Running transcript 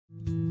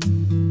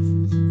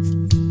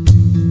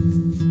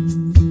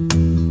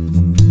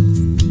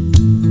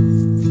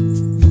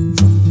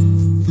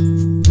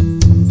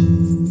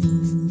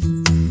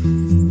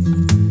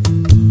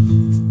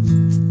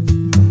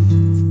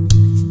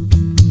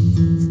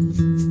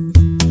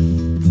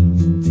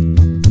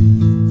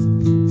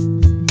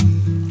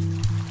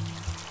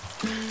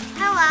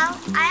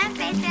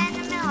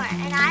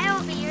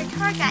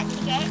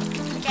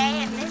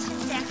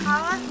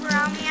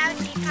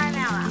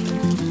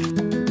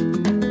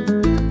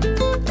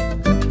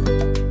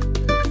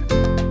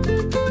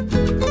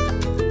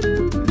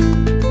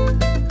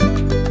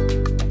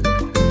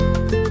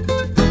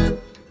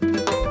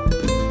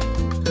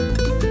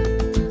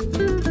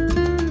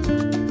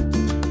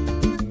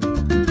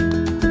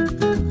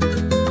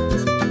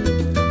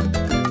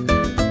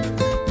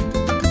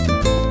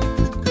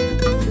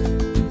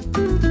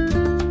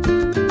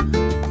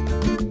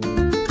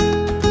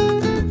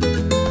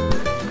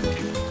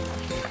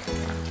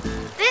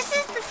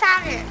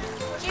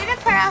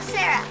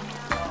Serra.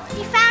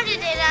 He founded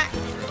it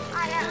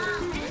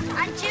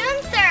on June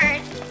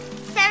 3rd,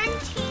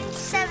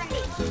 1770.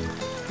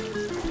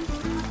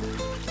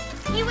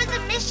 He was a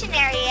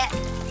missionary at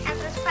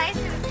this place,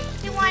 and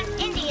he wanted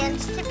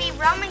Indians to be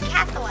Roman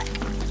Catholic.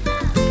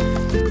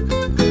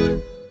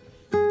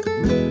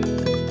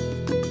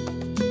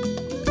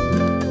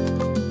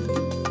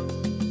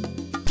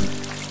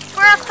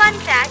 For a fun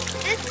fact,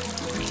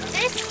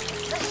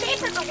 the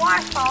shape of the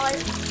waterfall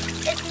is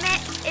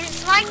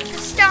like the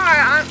star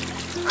on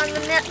the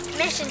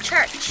Mission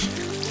Church.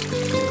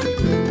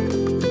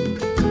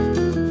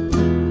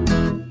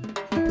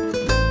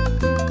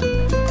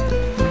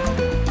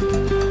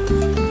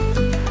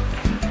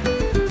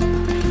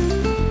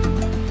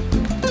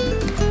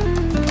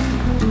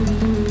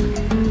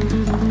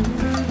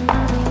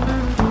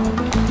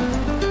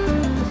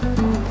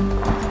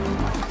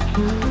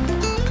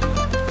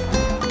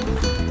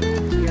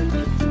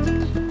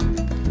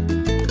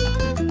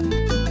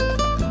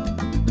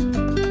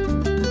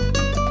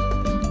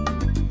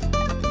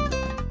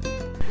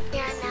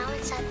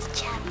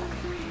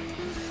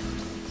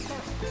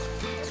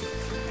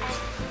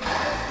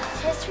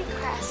 His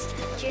request,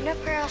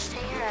 Junipero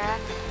Serra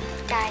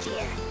died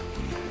here.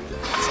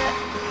 So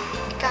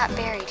got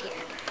buried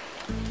here.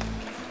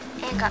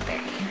 And got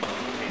buried here.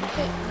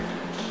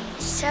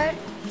 So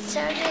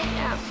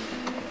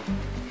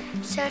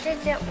did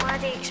one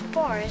of the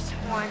explorers,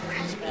 Warren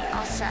Crespi,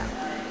 also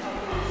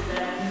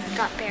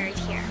got buried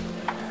here.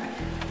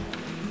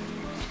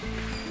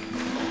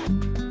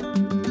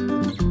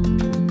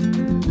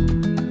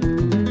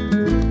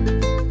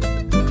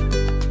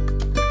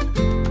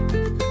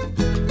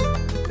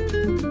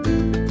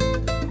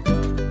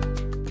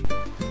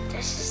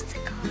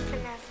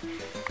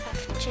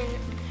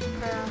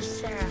 Junipero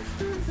Serra.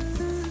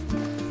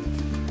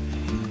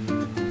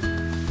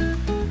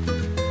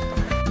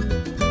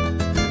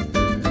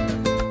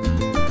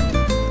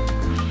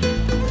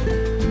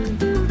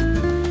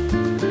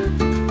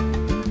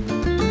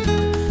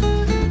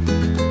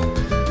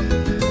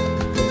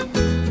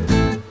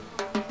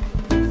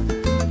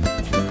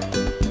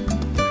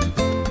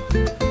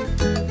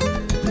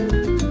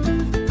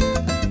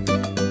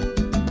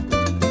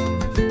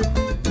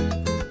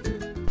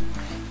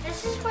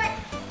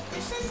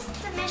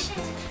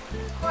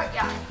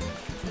 Courtyard.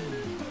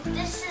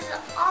 This is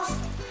also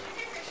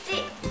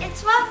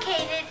it's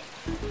located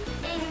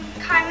in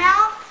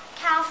Carmelo,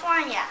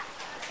 California.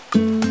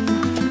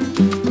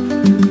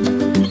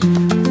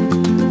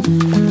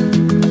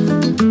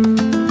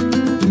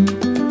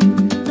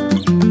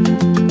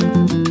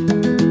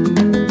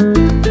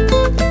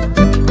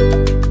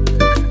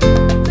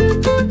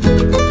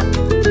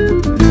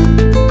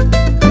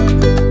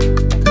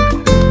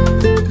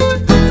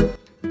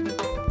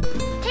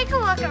 Take a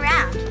look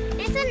around.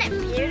 Isn't it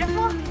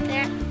beautiful?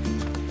 There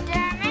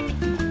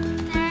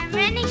are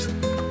many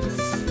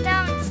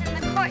stones in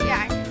the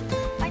courtyard,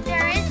 like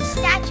there is a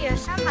statue of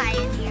somebody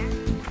in here.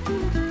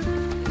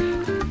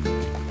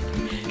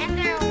 And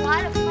there are a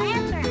lot of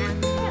plants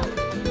around too.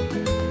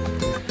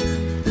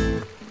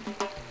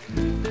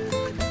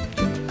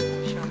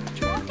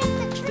 Look at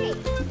the tree.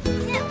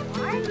 Isn't it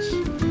large?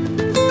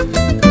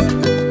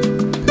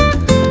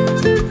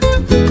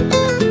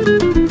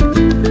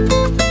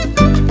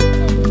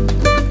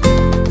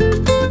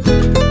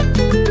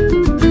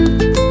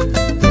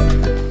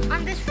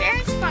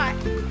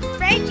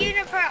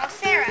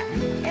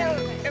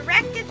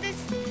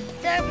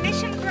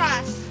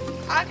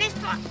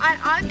 On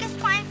August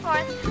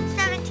 24th,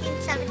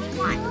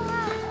 1771.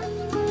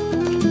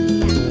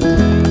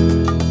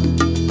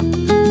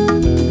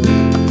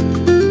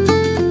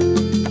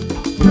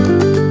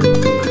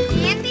 The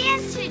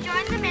Indians who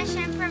joined the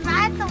mission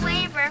provided the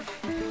labor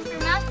for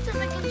most of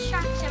the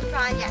construction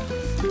projects.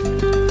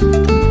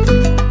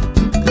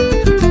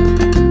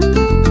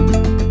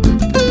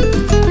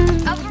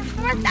 Over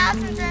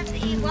 4,000 of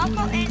the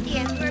local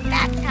Indians were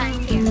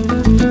baptized here.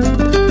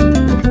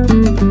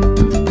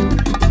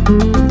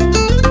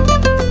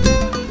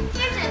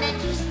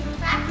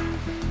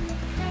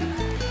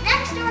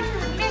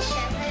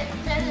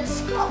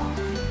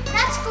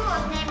 That school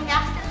is named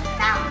after the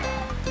founder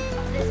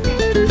of this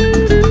mission.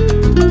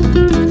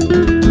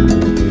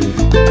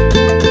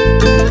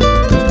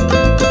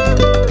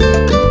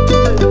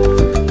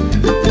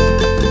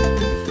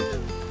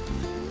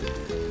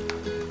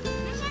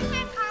 Mission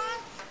San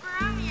Carlos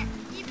Borromeo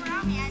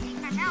di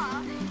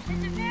Carmelo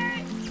is a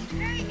very,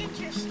 very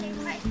interesting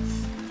place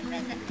to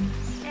visit.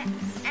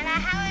 And I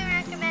highly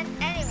recommend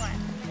anyone,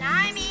 and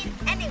I mean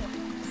anyone,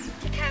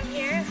 to come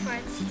here for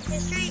its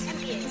history and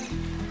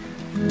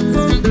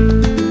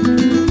beauty.